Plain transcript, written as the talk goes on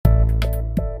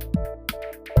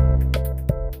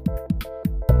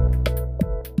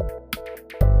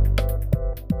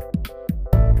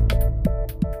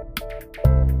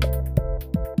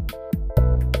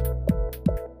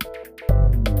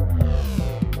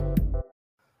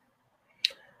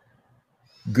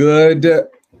Good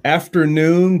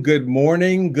afternoon, good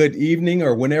morning, good evening,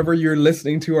 or whenever you're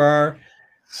listening to our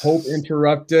Hope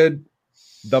Interrupted,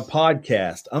 the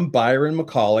podcast. I'm Byron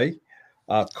McCauley,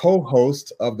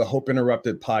 co-host of the Hope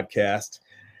Interrupted podcast.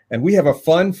 And we have a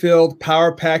fun-filled,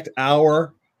 power-packed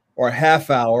hour or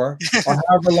half hour, or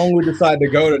however long we decide to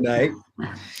go tonight,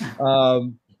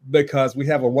 because we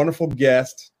have a wonderful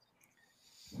guest.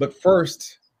 But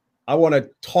first, I want to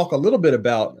talk a little bit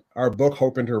about our book,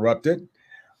 Hope Interrupted.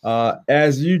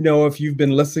 As you know, if you've been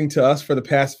listening to us for the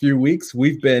past few weeks,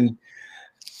 we've been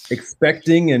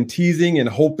expecting and teasing and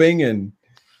hoping and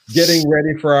getting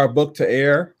ready for our book to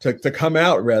air, to come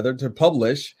out rather, to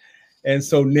publish. And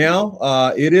so now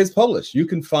it is published. You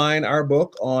can find our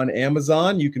book on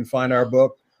Amazon. You can find our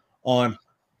book on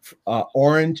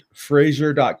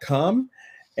orangefraser.com.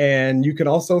 And you can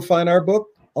also find our book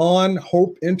on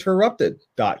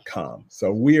hopeinterrupted.com.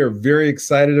 So we are very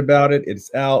excited about it.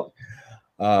 It's out.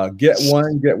 Get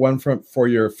one for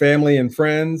your family and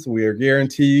friends. We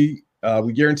guarantee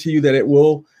you that it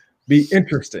will be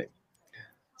interesting.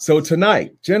 So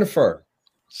tonight, Jennifer,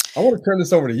 I want to turn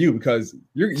this over to you because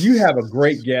you have a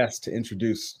great guest to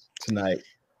introduce tonight.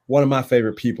 One of my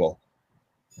favorite people.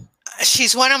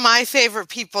 She's one of my favorite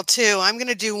people too. I'm going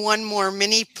to do one more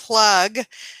mini plug.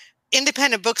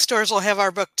 Independent bookstores will have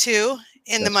our book too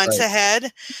in the months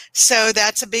ahead. So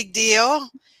that's a big deal.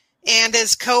 And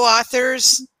as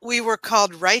co-authors, we were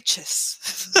called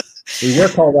Righteous. We were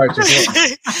called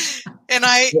Righteous. And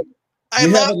I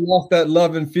haven't lost that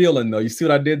love and feeling though. You see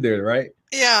what I did there, right?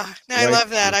 Yeah, no, I love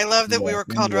that. I love that we were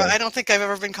called. I don't think I've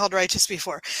ever been called Righteous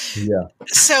before. Yeah.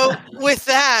 So with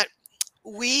that,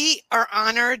 we are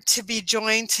honored to be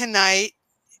joined tonight.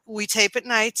 We tape at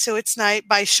night, so it's night,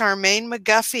 by Charmaine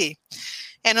McGuffey.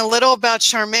 And a little about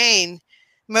Charmaine.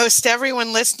 Most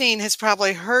everyone listening has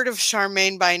probably heard of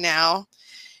Charmaine by now.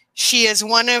 She is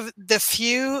one of the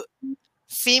few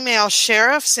female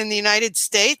sheriffs in the United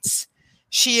States.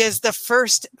 She is the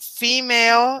first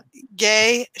female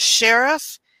gay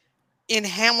sheriff in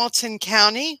Hamilton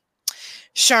County.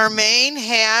 Charmaine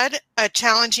had a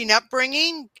challenging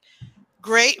upbringing,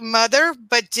 great mother,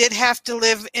 but did have to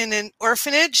live in an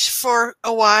orphanage for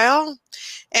a while.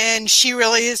 And she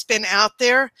really has been out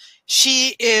there.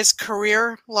 She is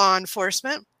career law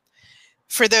enforcement.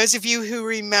 For those of you who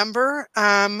remember,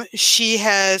 she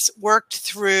has worked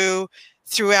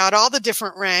throughout all the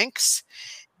different ranks.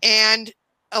 And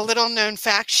a little known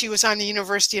fact, she was on the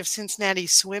University of Cincinnati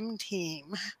swim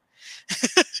team.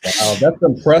 Wow, that's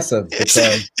impressive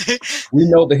because we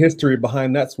know the history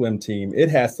behind that swim team. It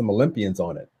has some Olympians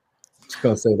on it. I'm just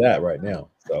going to say that right now.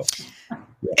 So, yeah.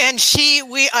 And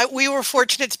we were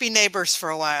fortunate to be neighbors for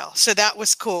a while, so that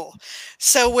was cool.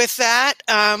 So with that,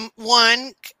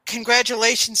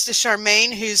 congratulations to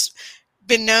Charmaine, who's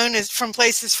been known as from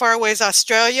places far away as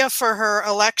Australia for her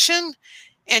election,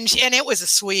 and it was a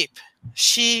sweep.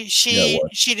 She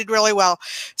did really well.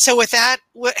 So with that,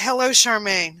 hello,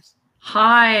 Charmaine.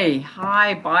 Hi,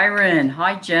 Byron.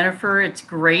 Hi, Jennifer. It's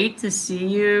great to see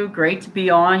you. Great to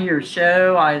be on your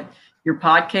show. Your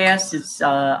podcast.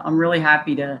 I'm really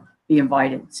happy to be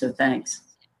invited. So thanks.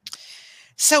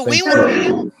 So we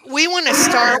want to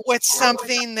start with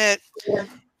something that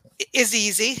is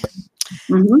easy.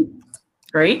 Mm-hmm.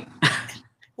 Great.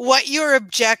 What your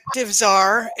objectives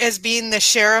are as being the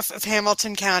sheriff of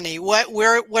Hamilton County. What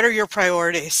are your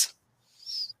priorities?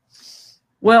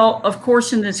 Well, of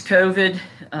course, in this COVID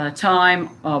time,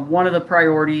 one of the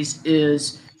priorities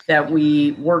is that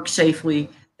we work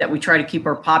safely, that we try to keep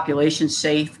our population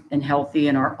safe and healthy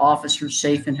and our officers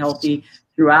safe and healthy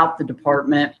throughout the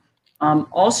department.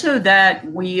 Also that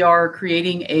we are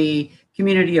creating a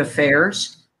community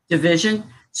affairs division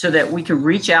so that we can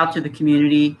reach out to the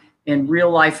community in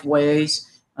real life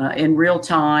ways, in real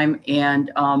time,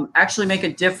 and actually make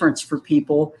a difference for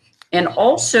people, and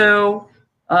also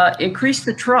increase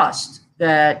the trust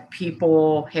that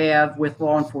people have with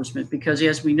law enforcement, because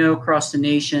as we know across the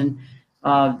nation,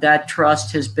 that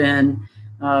trust has been,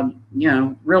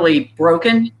 really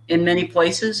broken in many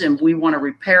places, and we want to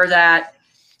repair that.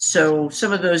 So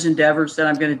some of those endeavors that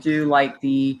I'm going to do, like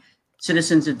the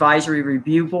Citizens Advisory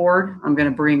Review Board, I'm going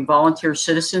to bring volunteer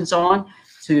citizens on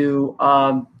to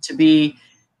be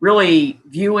really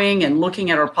viewing and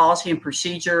looking at our policy and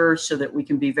procedure so that we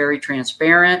can be very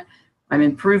transparent. I'm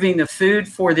improving the food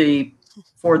for the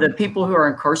people who are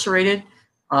incarcerated.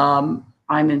 I'm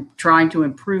trying to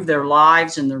improve their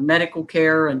lives and their medical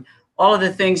care and all of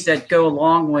the things that go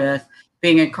along with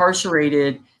being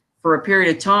incarcerated for a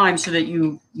period of time, so that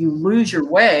you lose your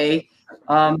way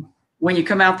when you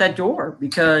come out that door,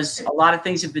 because a lot of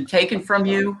things have been taken from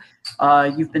you.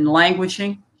 You've been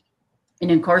languishing. in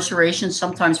incarceration,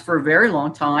 sometimes for a very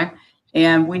long time.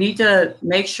 And we need to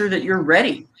make sure that you're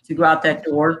ready to go out that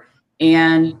door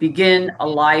and begin a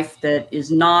life that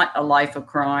is not a life of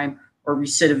crime or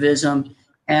recidivism.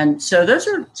 And so those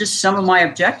are just some of my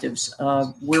objectives.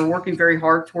 We're working very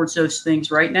hard towards those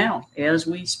things right now as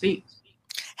we speak.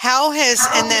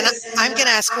 And then I'm going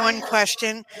to ask one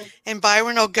question, and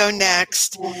Byron will go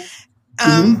next.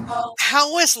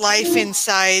 How was life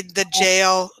inside the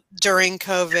jail during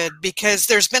COVID? Because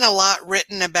there's been a lot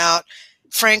written about,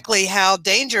 frankly, how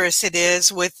dangerous it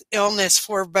is with illness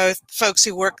for both folks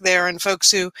who work there and folks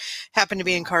who happen to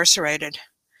be incarcerated.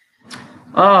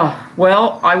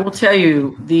 Well, I will tell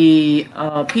you, the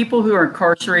people who are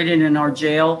incarcerated in our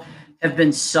jail have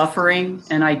been suffering,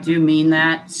 and I do mean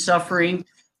that, suffering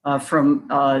from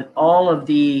all of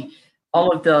the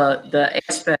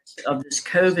aspects of this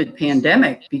COVID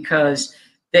pandemic, because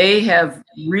they have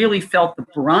really felt the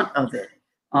brunt of it.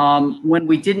 When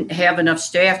we didn't have enough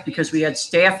staff because we had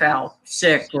staff out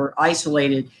sick or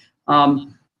isolated,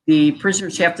 the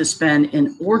prisoners have to spend an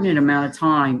inordinate amount of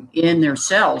time in their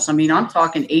cells. I mean, I'm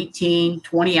talking 18,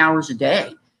 20 hours a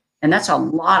day. And that's a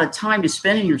lot of time to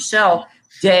spend in your cell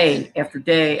day after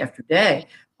day after day.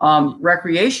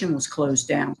 Recreation was closed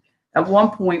down. At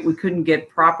one point, we couldn't get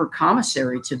proper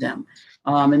commissary to them.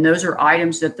 And those are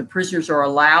items that the prisoners are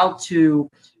allowed to,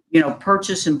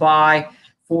 purchase and buy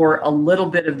for a little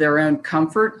bit of their own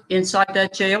comfort inside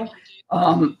that jail.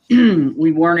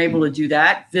 We weren't able to do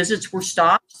that. Visits were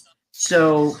stopped.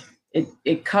 So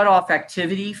it cut off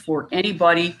activity for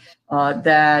anybody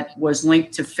that was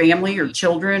linked to family or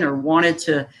children or wanted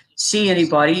to see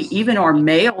anybody. Even our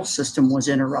mail system was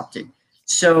interrupted.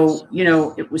 So,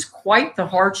 it was quite the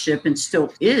hardship, and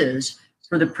still is,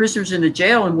 for the prisoners in the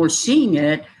jail. And we're seeing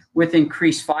it with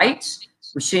increased fights.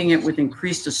 We're seeing it with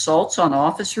increased assaults on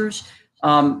officers.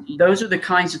 Those are the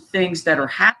kinds of things that are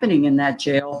happening in that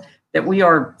jail that we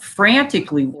are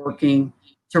frantically working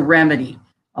to remedy,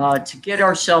 to get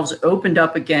ourselves opened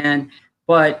up again.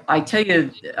 But I tell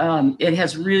you, it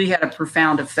has really had a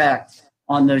profound effect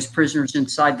on those prisoners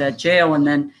inside that jail. And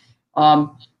then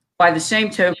by the same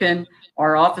token,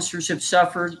 our officers have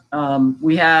suffered.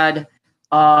 We had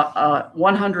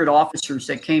 100 officers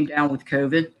that came down with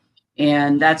COVID,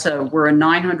 and we're a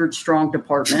 900 strong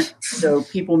department. So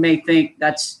people may think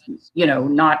that's,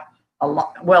 not a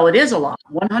lot. Well, it is a lot.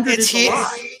 100 is a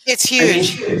lot. It's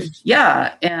huge. I mean,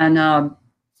 yeah. And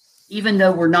even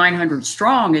though we're 900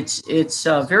 strong, it's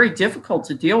very difficult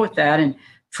to deal with that. And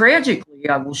tragically,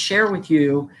 I will share with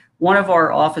you, one of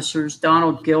our officers,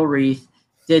 Donald Gilreath,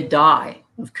 did die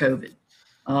of COVID.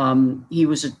 He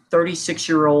was a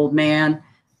 36-year-old man.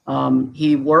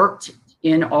 He worked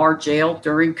in our jail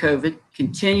during COVID,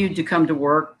 continued to come to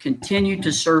work, continued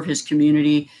to serve his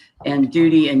community and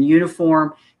duty and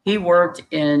uniform. He worked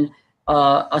in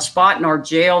a spot in our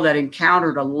jail that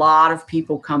encountered a lot of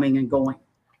people coming and going.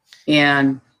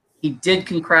 And he did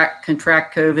contract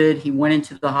COVID. He went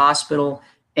into the hospital,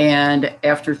 and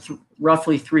after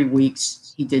roughly 3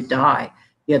 weeks, he did die.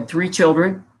 He had 3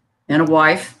 children and a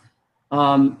wife.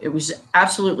 It was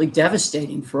absolutely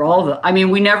devastating for all of them. I mean,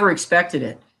 we never expected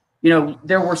it.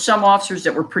 There were some officers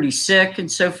that were pretty sick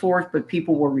and so forth, but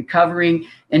people were recovering.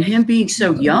 And him being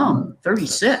so young,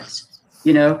 36,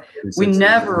 we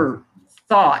never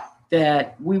thought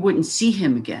that we wouldn't see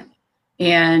him again.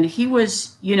 And he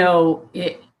was,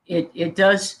 it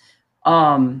does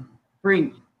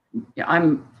bring,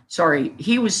 I'm sorry,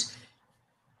 he was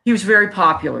very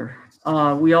popular.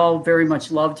 We all very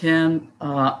much loved him.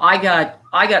 I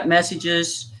got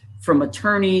messages from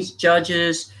attorneys,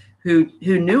 judges who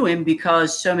knew him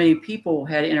because so many people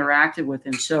had interacted with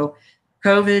him. So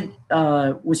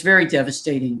COVID was very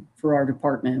devastating for our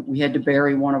department. We had to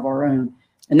bury one of our own,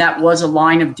 and that was a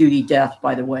line of duty death,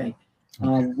 by the way.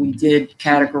 We did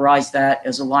categorize that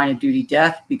as a line of duty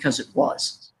death because it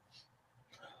was.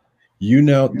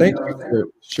 Thank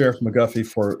you, Sheriff McGuffey,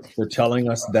 for telling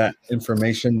us that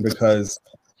information, because,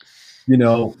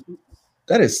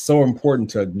 that is so important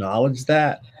to acknowledge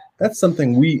that. That's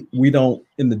something we don't,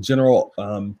 in the general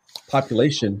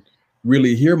population,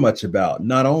 really hear much about.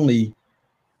 Not only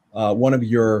one of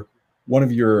your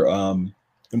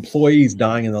employees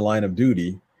dying in the line of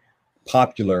duty,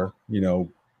 popular,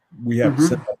 we have to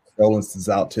send condolences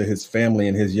out to his family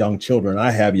and his young children.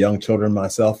 I have young children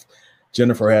myself.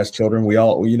 Jennifer has children. We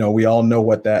all know we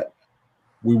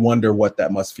wonder what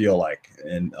that must feel like.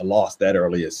 And a loss that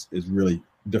early is really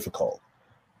difficult.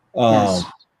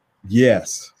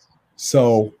 Yes.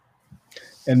 So,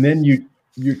 and then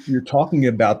you're talking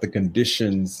about the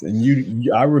conditions, and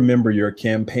I remember your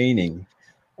campaigning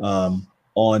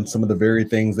on some of the very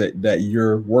things that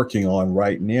you're working on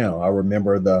right now. I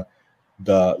remember the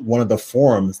one of the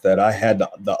forums that I had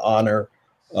the honor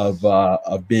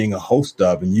of being a host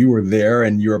of, and you were there,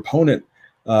 and your opponent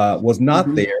was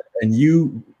not there, and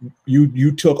you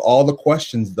took all the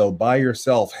questions though by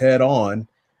yourself head on,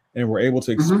 and were able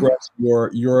to express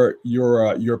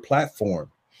your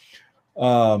platform.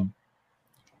 But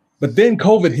then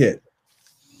COVID hit,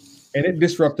 and it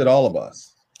disrupted all of us.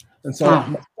 And so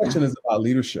my question is about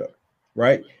leadership,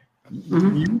 right?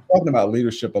 You're talking about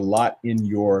leadership a lot in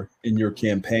your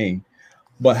campaign,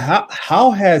 but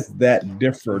how has that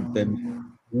differed?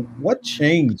 Then what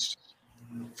changed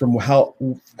from how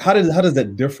does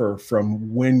that differ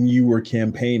from when you were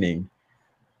campaigning?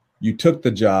 You took the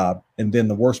job, and then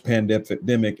the worst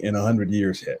pandemic in 100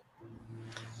 years hit.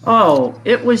 Oh,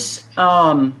 it was,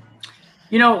 it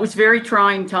was very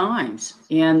trying times.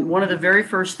 And one of the very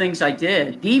first things I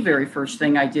did,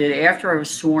 after I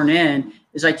was sworn in,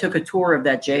 is I took a tour of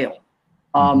that jail.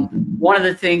 One of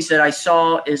the things that I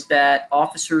saw is that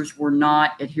officers were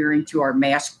not adhering to our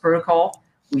mask protocol.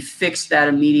 We fixed that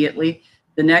immediately.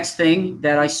 The next thing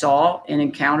that I saw and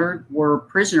encountered were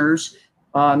prisoners,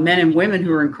 men and women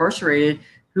who were incarcerated,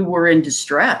 who were in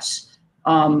distress.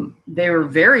 They were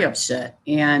very upset.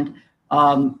 And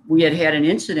we had an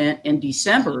incident in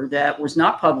December that was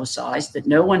not publicized, that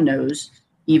no one knows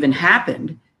even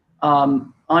happened.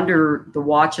 Under the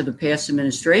watch of the past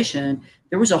administration,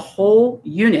 there was a whole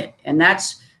unit, and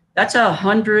that's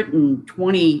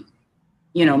 120,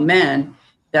 men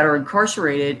that are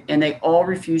incarcerated, and they all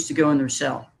refuse to go in their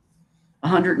cell.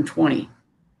 120,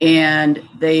 and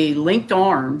they linked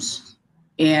arms,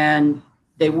 and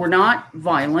they were not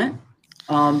violent,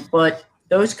 but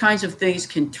those kinds of things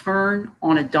can turn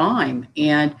on a dime.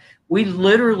 And we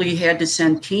literally had to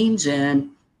send teams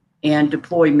in and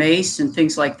deploy mace and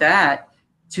things like that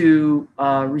to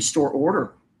restore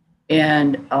order.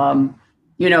 And, I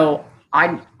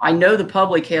know the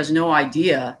public has no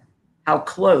idea how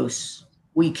close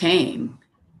we came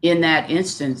in that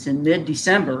instance in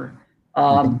mid-December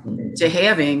to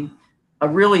having a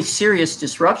really serious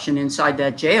disruption inside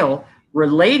that jail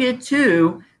related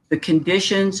to the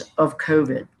conditions of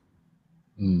COVID.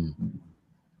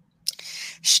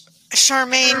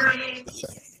 Charmaine,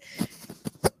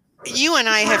 you and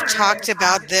I have talked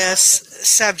about this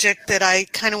subject that I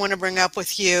kind of want to bring up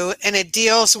with you, and it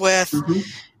deals with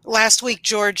last week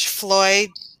George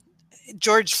Floyd's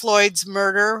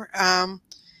murder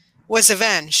was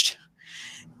avenged.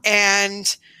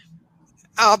 And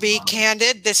I'll be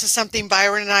candid, this is something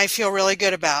Byron and I feel really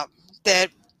good about, that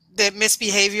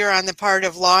misbehavior on the part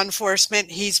of law enforcement,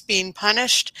 he's being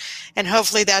punished, and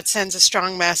hopefully that sends a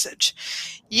strong message.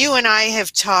 You and I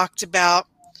have talked about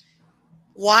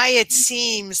why it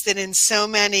seems that in so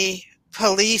many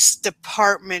police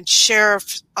departments,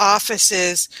 sheriff's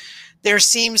offices, there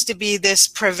seems to be this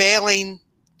prevailing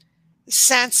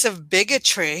sense of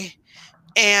bigotry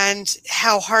and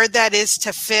how hard that is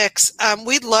to fix.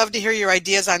 We'd love to hear your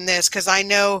ideas on this, because I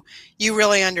know you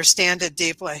really understand it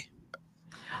deeply.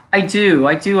 I do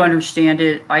understand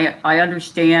it. I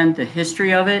understand the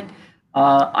history of it.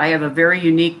 I have a very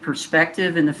unique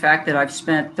perspective in the fact that I've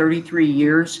spent 33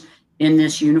 years in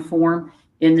this uniform,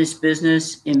 in this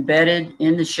business, embedded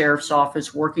in the sheriff's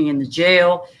office, working in the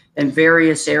jail and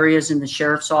various areas in the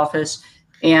sheriff's office.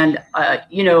 And,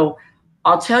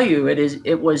 I'll tell you,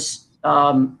 it was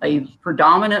a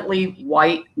predominantly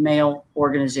white male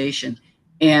organization.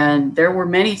 And there were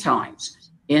many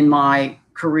times in my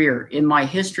career, in my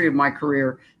history of my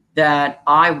career, that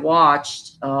I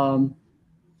watched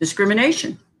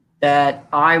discrimination, that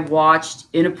I watched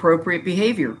inappropriate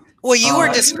behavior. Well, you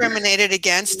were discriminated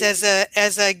against as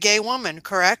a gay woman,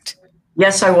 correct?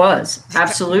 Yes, I was.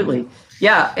 Absolutely.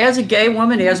 Yeah. As a gay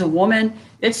woman, as a woman,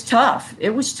 it's tough.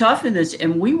 It was tough in this.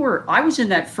 And I was in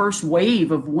that first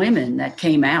wave of women that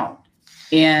came out,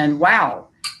 and wow,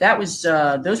 that was,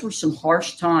 those were some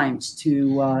harsh times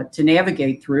to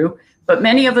navigate through, but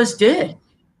many of us did.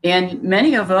 And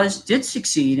many of us did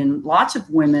succeed. And lots of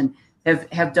women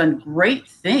have done great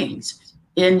things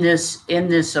in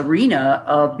this arena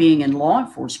of being in law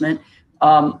enforcement.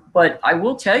 But I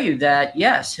will tell you that,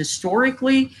 yes,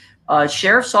 historically,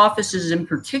 sheriff's offices in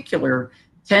particular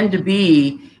tend to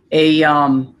be a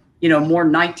more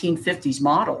 1950s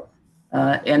model.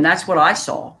 And that's what I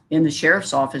saw in the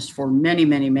sheriff's office for many,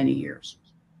 many, many years.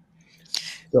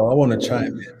 So I want to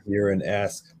chime in here and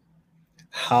ask,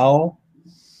 how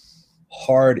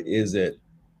hard is it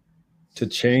to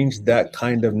change that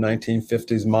kind of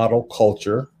 1950s model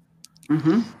culture,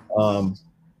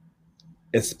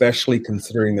 especially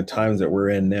considering the times that we're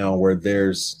in now, where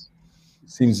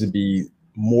seems to be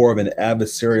more of an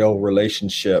adversarial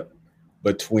relationship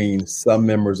between some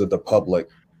members of the public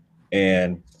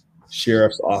and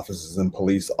sheriff's offices and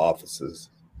police offices.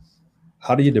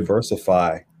 How do you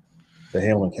diversify the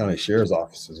Hamilton County Sheriff's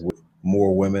offices with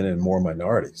more women and more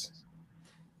minorities?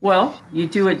 Well, you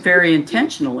do it very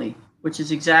intentionally, which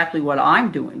is exactly what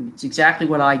I'm doing. It's exactly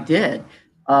what I did.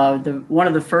 One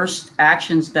of the first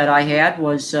actions that I had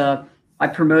was I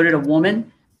promoted a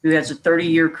woman who has a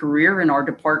 30-year career in our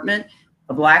department,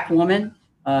 a Black woman,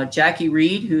 Jackie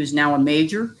Reed, who is now a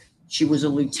major. She was a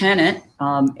lieutenant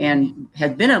and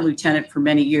had been a lieutenant for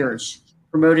many years,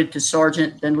 promoted to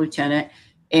sergeant, then lieutenant.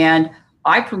 And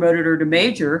I promoted her to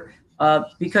major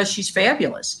because she's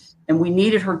fabulous. And we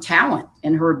needed her talent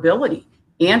and her ability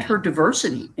and her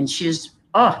diversity. And she's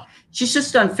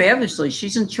just done fabulously.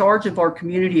 She's in charge of our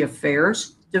community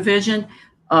affairs division.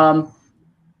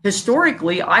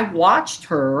 Historically, I watched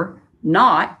her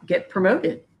not get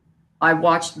promoted. I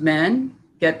watched men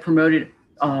get promoted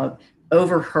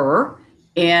over her.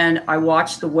 And I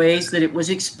watched the ways that it was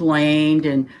explained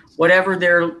and whatever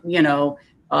their, the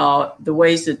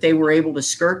ways that they were able to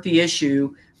skirt the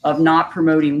issue of not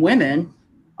promoting women.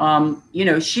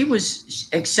 She was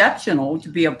exceptional to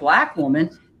be a Black woman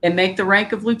and make the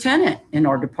rank of lieutenant in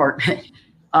our department.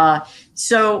 But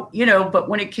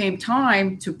when it came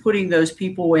time to putting those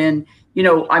people in,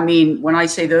 when I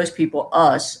say those people,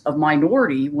 us, of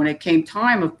minority, when it came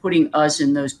time of putting us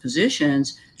in those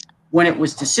positions, when it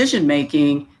was decision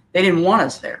making, they didn't want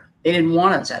us there. They didn't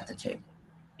want us at the table.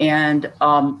 And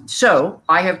so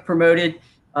I have promoted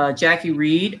Jackie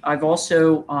Reed. I've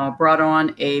also brought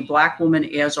on a Black woman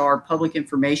as our public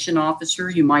information officer.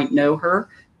 You might know her,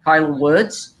 Kyla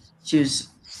Woods. She's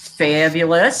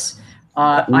fabulous.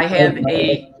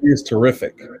 She's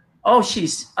terrific. Oh,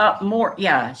 she's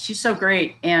she's so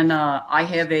great. And I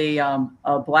have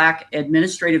a Black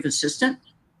administrative assistant,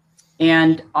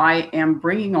 and I am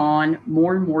bringing on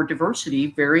more and more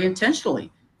diversity very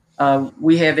intentionally.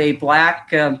 We have a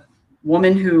Black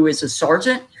woman who is a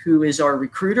sergeant, who is our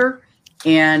recruiter,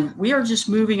 and we are just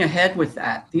moving ahead with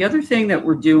that. The other thing that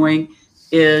we're doing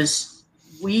is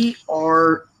we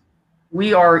are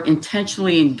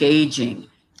intentionally engaging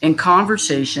in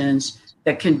conversations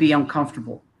that can be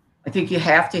uncomfortable. I think you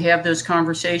have to have those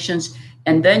conversations,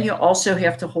 and then you also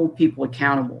have to hold people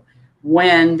accountable.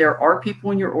 When there are people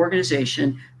in your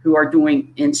organization who are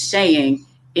doing and saying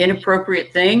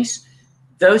inappropriate things,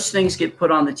 those things get put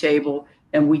on the table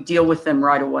and we deal with them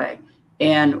right away.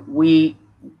 And we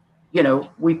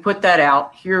put that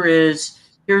out. Here's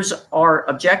our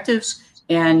objectives,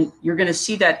 and you're going to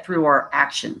see that through our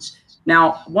actions.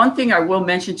 Now, one thing I will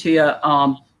mention to you,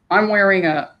 I'm wearing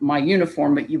my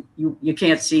uniform, but you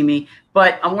can't see me,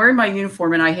 but I'm wearing my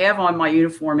uniform, and I have on my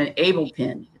uniform an ABLE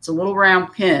pin. It's a little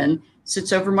round pin,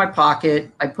 sits over my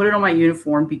pocket. I put it on my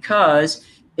uniform because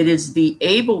it is the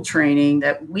ABLE training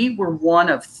that we were one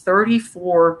of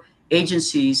 34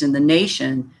 agencies in the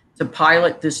nation to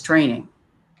pilot this training.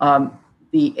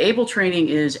 The ABLE training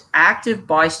is active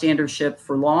bystandership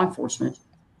for law enforcement,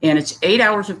 and it's 8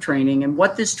 hours of training. And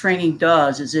what this training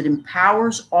does is it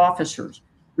empowers officers,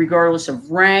 regardless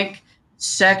of rank,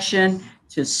 section,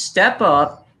 to step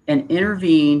up and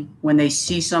intervene when they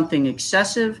see something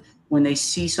excessive, when they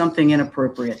see something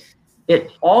inappropriate.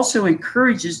 It also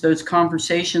encourages those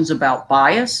conversations about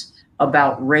bias,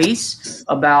 about race,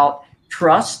 about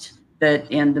trust,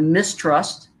 and the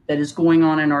mistrust that is going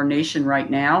on in our nation right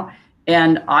now.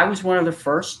 And I was one of the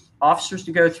first officers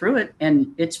to go through it,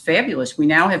 and it's fabulous. We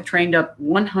now have trained up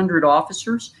 100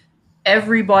 officers.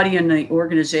 Everybody in the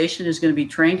organization is going to be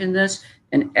trained in this,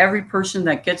 and every person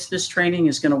that gets this training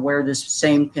is going to wear this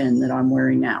same pin that I'm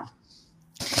wearing now.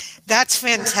 That's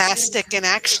fantastic. And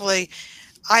actually,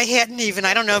 I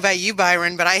don't know about you,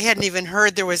 Byron, but I hadn't even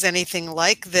heard there was anything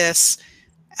like this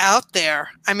out there.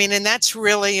 I mean, and that's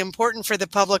really important for the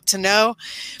public to know,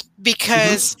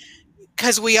 because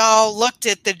we all looked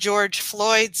at the George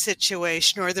Floyd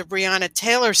situation or the Breonna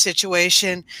Taylor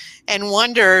situation and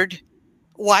wondered,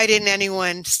 why didn't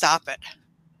anyone stop it?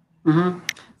 Mm-hmm.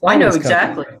 Well, I know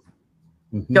exactly.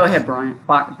 Go ahead, Byron.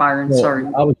 Well, sorry.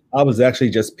 I was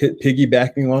actually just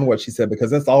piggybacking on what she said,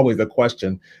 because that's always a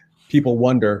question. People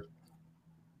wonder,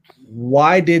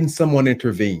 why didn't someone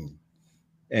intervene?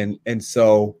 And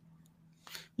so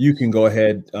you can go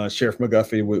ahead, Sheriff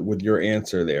McGuffey, with your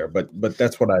answer there. But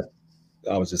that's what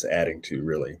I was just adding to,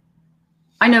 really.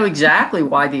 I know exactly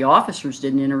why the officers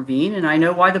didn't intervene, and I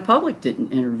know why the public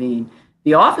didn't intervene.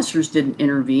 The officers didn't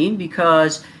intervene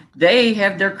because they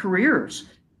have their careers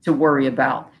to worry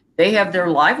about. They have their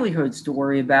livelihoods to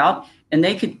worry about, and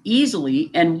they could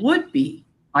easily and would be,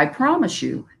 I promise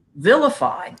you,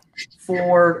 vilified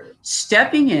for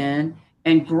stepping in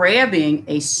and grabbing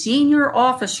a senior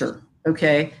officer.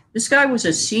 Okay. This guy was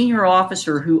a senior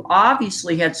officer who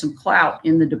obviously had some clout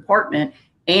in the department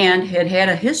and had had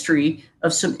a history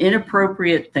of some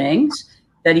inappropriate things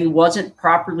that he wasn't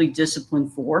properly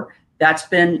disciplined for. That's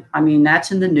been, I mean,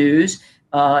 that's in the news.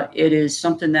 It is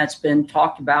something that's been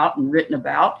talked about and written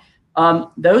about.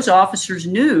 Those officers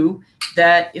knew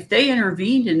that if they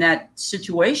intervened in that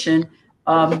situation,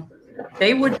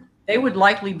 they would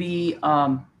likely be,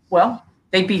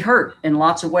 they'd be hurt in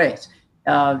lots of ways,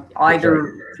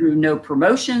 either through no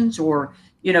promotions or,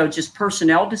 just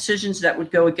personnel decisions that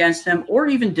would go against them, or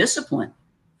even discipline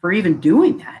for even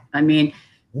doing that. I mean,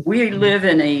 we live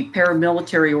in a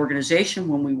paramilitary organization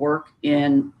when we work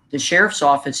in the sheriff's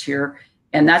office here,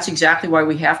 and that's exactly why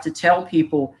we have to tell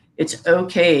people it's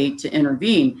okay to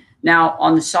intervene. Now,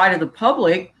 on the side of the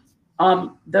public,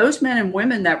 those men and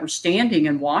women that were standing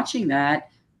and watching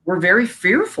that were very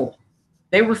fearful.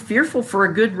 They were fearful for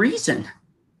a good reason.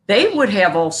 They would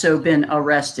have also been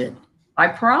arrested, I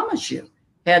promise you,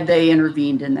 had they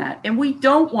intervened in that. And we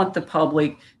don't want the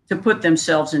public to put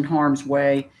themselves in harm's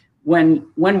way when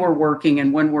we're working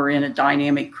and when we're in a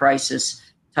dynamic crisis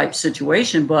type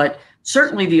situation. But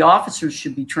certainly the officers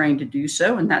should be trained to do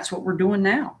so, and that's what we're doing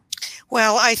now.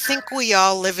 Well, I think we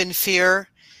all live in fear.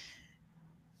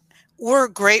 We're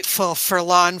grateful for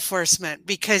law enforcement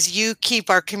because you keep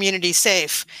our community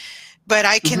safe. But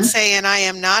I can say, and I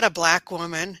am not a Black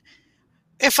woman,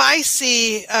 if I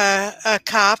see a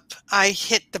cop, I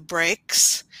hit the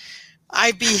brakes.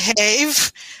 I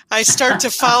behave. I start to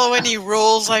follow any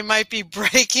rules I might be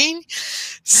breaking.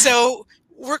 So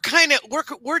we're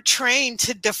trained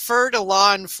to defer to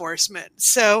law enforcement.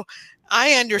 So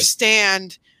I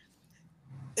understand.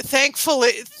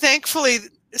 Thankfully,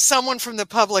 someone from the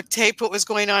public taped what was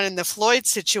going on in the Floyd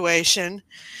situation,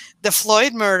 the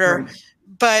Floyd murder. Right.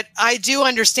 But I do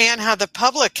understand how the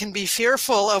public can be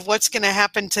fearful of what's going to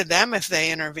happen to them if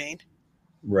they intervene.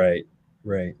 Right.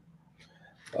 Yeah.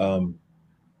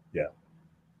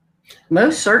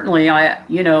 Most certainly, I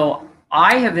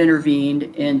have intervened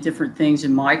in different things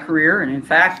in my career. And in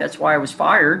fact, that's why I was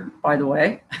fired, by the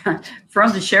way,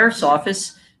 from the sheriff's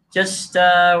office just,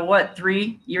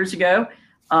 3 years ago,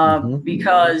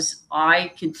 because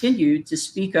I continued to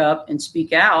speak up and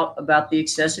speak out about the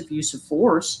excessive use of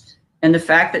force and the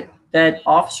fact that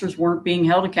officers weren't being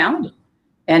held accountable.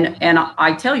 And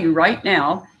I tell you right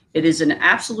now, it is an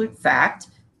absolute fact.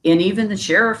 And even the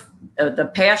sheriff, the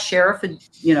past sheriff,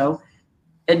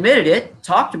 admitted it,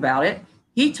 talked about it.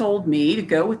 He told me to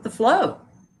go with the flow,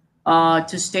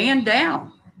 to stand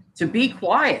down, to be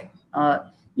quiet,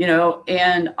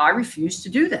 and I refused to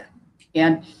do that.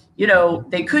 And,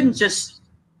 they couldn't just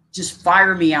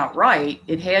fire me outright.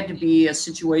 It had to be a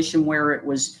situation where it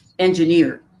was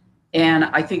engineered. And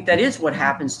I think that is what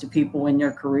happens to people in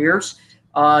their careers.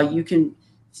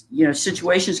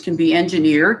 Situations can be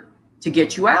engineered to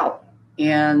get you out.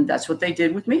 And that's what they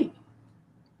did with me.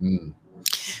 Mm.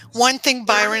 One thing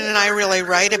Byron and I really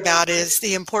write about is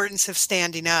the importance of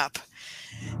standing up.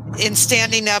 In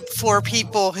standing up for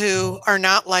people who are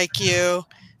not like you,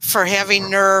 for having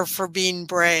nerve, for being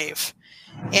brave.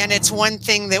 And it's one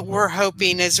thing that we're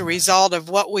hoping as a result of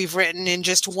what we've written in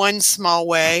just one small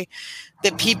way,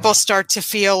 that people start to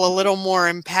feel a little more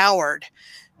empowered.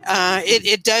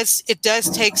 It does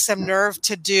take some nerve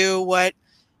to do what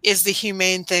is the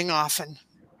humane thing often.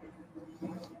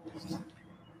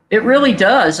 It really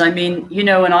does. I mean,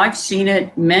 and I've seen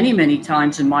it many, many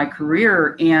times in my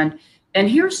career. And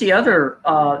here's the other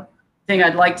thing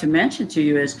I'd like to mention to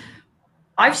you is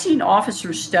I've seen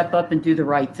officers step up and do the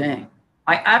right thing.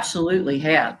 I absolutely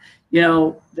have.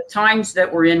 The times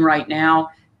that we're in right now,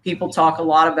 people talk a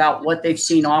lot about what they've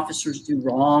seen officers do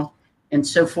wrong and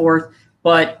so forth.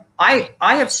 But I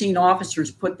have seen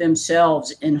officers put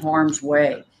themselves in harm's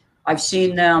way. I've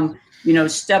seen them,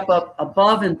 step up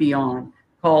above and beyond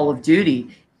call of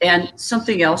duty. And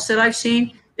something else that I've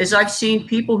seen is I've seen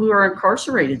people who are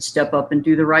incarcerated step up and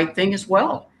do the right thing as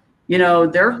well.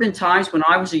 There have been times when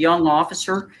I was a young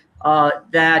officer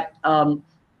that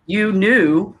you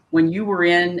knew when you were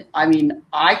in,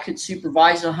 I could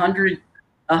supervise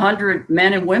 100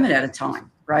 men and women at a time,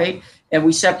 right? And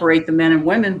we separate the men and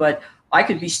women, but I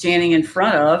could be standing in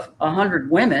front of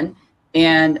 100 women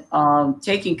and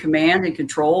taking command and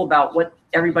control about what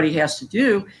everybody has to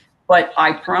do. But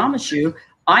I promise you,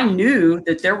 I knew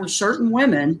that there were certain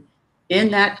women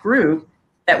in that group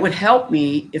that would help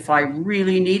me if I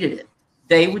really needed it.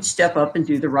 They would step up and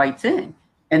do the right thing,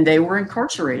 and they were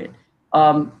incarcerated.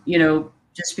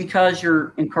 Just because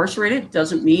you're incarcerated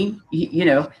doesn't mean,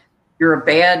 you're a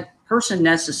bad person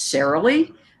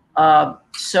necessarily.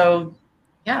 So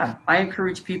yeah, I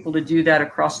encourage people to do that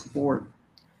across the board.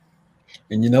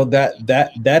 And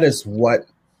that is what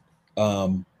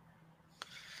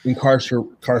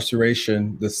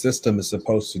incarceration, the system, is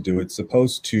supposed to do. It's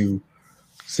supposed to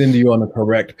send you on the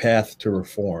correct path to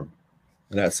reform.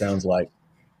 And that sounds like,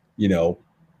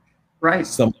 right.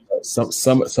 Some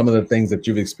of the things that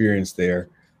you've experienced there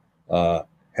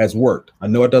has worked. I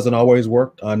know it doesn't always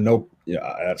work. I know,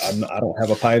 I don't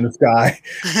have a pie in the sky,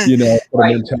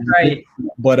 right.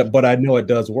 But I know it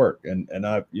does work. And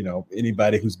I,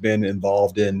 anybody who's been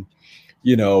involved in,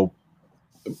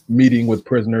 meeting with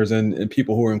prisoners and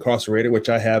people who are incarcerated, which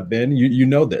I have been, you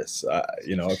know this,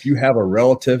 if you have a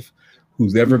relative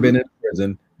who's ever been in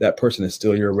prison, that person is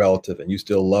still your relative, and you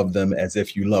still love them as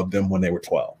if you loved them when they were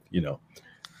 12,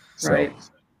 So, right.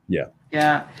 Yeah.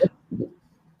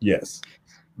 Yes.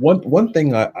 One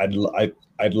thing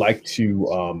I'd like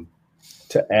to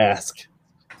ask.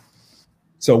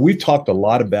 So we've talked a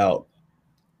lot about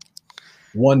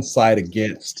one side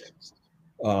against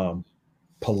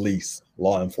police,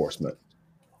 law enforcement.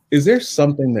 Is there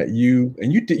something that you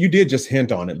did just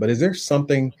hint on it, but is there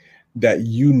something that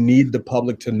you need the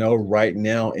public to know right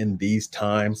now in these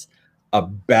times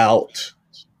about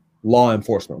law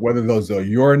enforcement, whether those are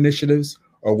your initiatives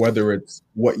or whether it's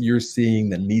what you're seeing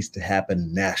that needs to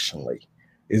happen nationally?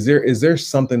 Is there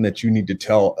something that you need to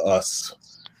tell us,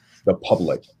 the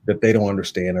public, that they don't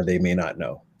understand or they may not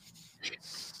know?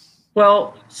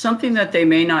 Well, something that they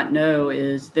may not know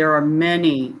is there are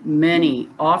many, many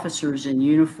officers in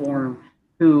uniform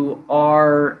who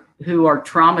are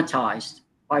traumatized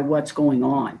by what's going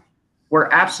on. We're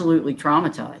absolutely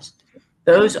traumatized.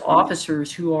 Those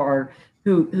officers who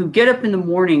get up in the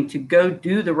morning to go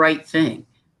do the right thing,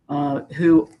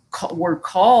 who were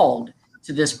called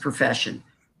to this profession.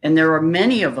 And there are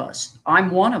many of us,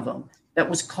 I'm one of them, that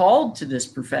was called to this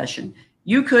profession.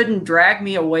 You couldn't drag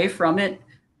me away from it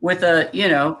with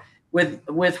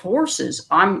with horses.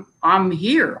 I'm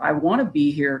here. I want to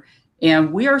be here.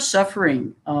 And we are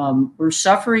suffering. We're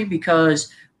suffering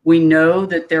because we know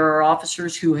that there are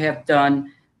officers who have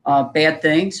done bad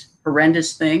things,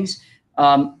 horrendous things.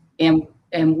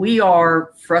 And we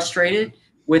are frustrated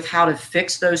with how to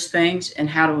fix those things and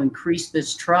how to increase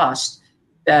this trust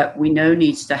that we know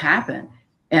needs to happen.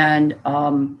 And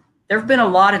there have been a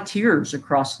lot of tears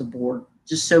across the board,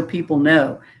 just so people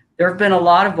know. There have been a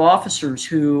lot of officers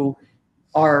who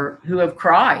have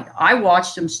cried. I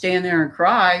watched them stand there and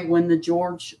cry when the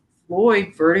George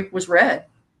Floyd verdict was read.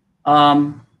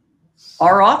 Our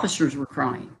officers were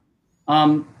crying.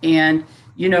 And,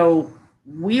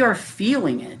 we are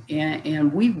feeling it,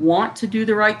 and we want to do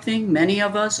the right thing. Many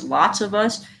of us, lots of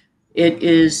us. It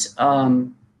is,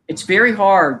 it's very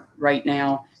hard right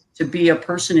now to be a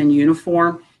person in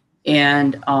uniform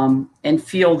and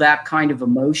feel that kind of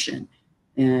emotion.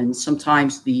 And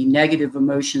sometimes the negative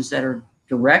emotions that are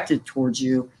directed towards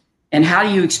you. And how do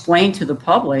you explain to the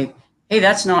public, hey,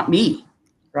 that's not me,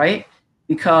 right?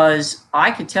 Because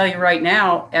I could tell you right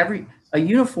now, a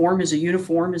uniform is a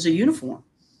uniform is a uniform.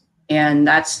 And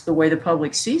that's the way the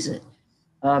public sees it.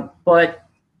 But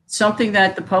something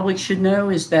that the public should know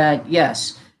is that,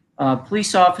 yes,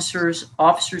 police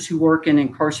officers who work in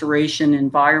incarceration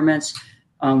environments,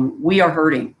 we are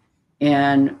hurting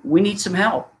and we need some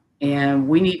help. And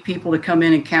we need people to come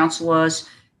in and counsel us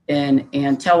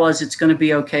and tell us it's going to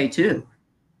be okay too.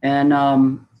 And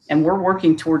we're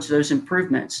working towards those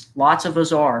improvements. Lots of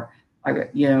us are,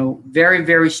 very,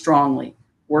 very strongly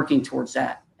working towards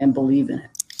that and believe in it.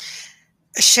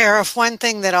 Sheriff, one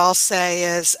thing that I'll say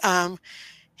is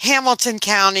Hamilton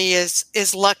County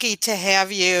is lucky to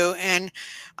have you, and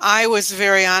I was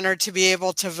very honored to be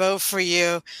able to vote for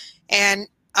you. And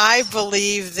I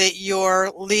believe that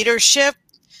your leadership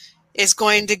is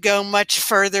going to go much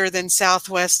further than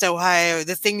Southwest Ohio.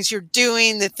 The things you're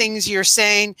doing, the things you're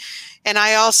saying. And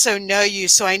I also know you,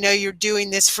 so I know you're doing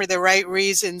this for the right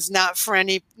reasons, not for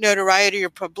any notoriety or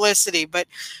publicity. But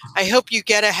I hope you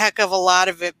get a heck of a lot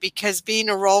of it, because being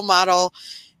a role model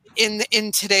in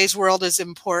today's world is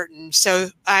important. So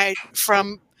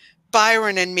from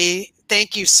Byron and me,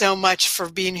 thank you so much for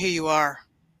being who you are.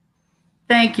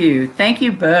 Thank you. Thank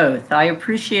you both. I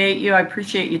appreciate you. I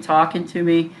appreciate you talking to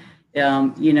me.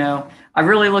 I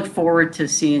really look forward to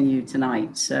seeing you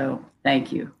tonight. So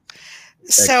thank you.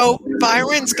 So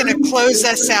Byron's going to close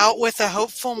us out with a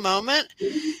hopeful moment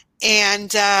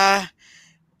and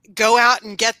go out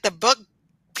and get the book,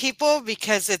 people,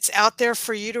 because it's out there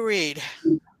for you to read.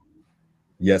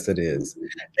 Yes, it is.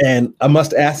 And I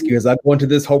must ask you, as I go into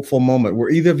this hopeful moment, were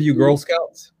either of you Girl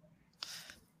Scouts?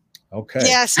 Okay.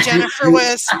 Yes, Jennifer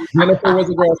was. Jennifer was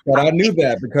a Girl Scout. I knew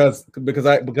that because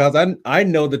I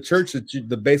know the church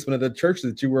the basement of the church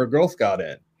that you were a Girl Scout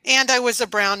in. And I was a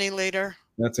Brownie leader.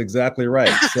 That's exactly right.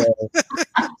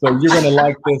 So you're gonna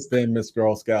like this then, Miss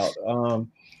Girl Scout.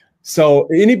 So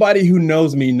anybody who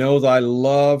knows me knows I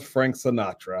love Frank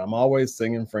Sinatra. I'm always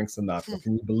singing Frank Sinatra.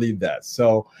 Can you believe that?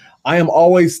 So I am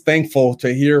always thankful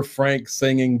to hear Frank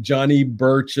singing Johnny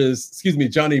Burke's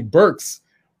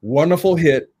wonderful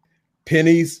hit,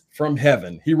 Pennies from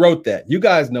Heaven. He wrote that. You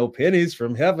guys know Pennies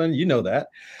from Heaven. You know that.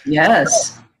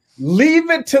 Yes. Leave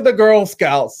it to the Girl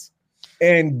Scouts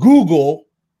and Google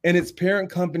and its parent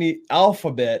company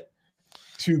Alphabet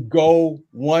to go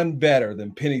one better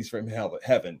than Pennies from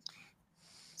Heaven.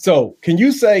 So can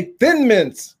you say Thin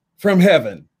Mints from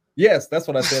Heaven? Yes, that's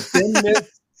what I said. Thin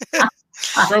Mints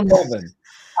from Heaven.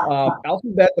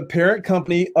 Alphabet, the parent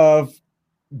company of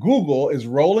Google, is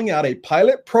rolling out a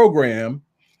pilot program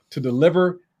to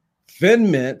deliver Thin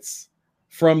Mints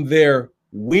from their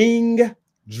Wing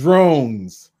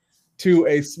drones to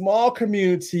a small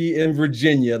community in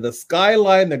Virginia. The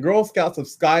Skyline, the Girl Scouts of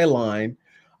Skyline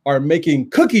are making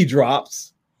cookie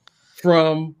drops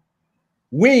from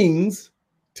Wings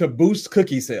to boost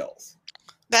cookie sales.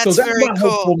 That's very my cool.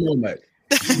 hopeful moment.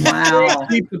 Wow.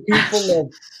 Keep the people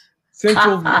of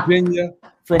Central Virginia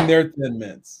from their Thin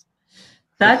Mints.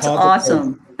 That's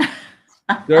awesome.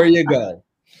 There you go.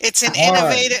 It's an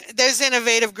innovative. There's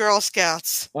innovative Girl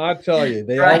Scouts. I tell you,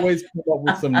 they always come up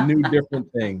with some new,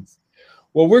 different things.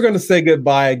 Well, we're going to say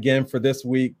goodbye again for this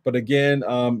week. But again,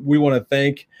 we want to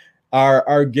thank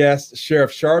our guest,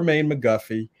 Sheriff Charmaine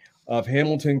McGuffey of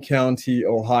Hamilton County,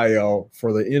 Ohio,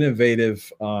 for the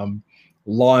innovative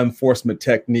law enforcement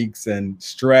techniques and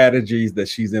strategies that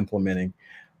she's implementing.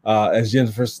 As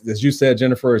you said,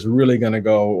 Jennifer is really going to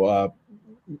go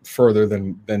further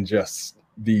than just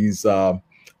these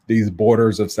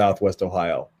borders of Southwest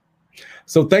Ohio.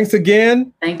 So thanks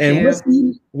again. Thank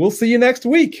you. We'll see you next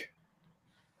week.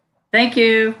 Thank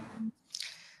you.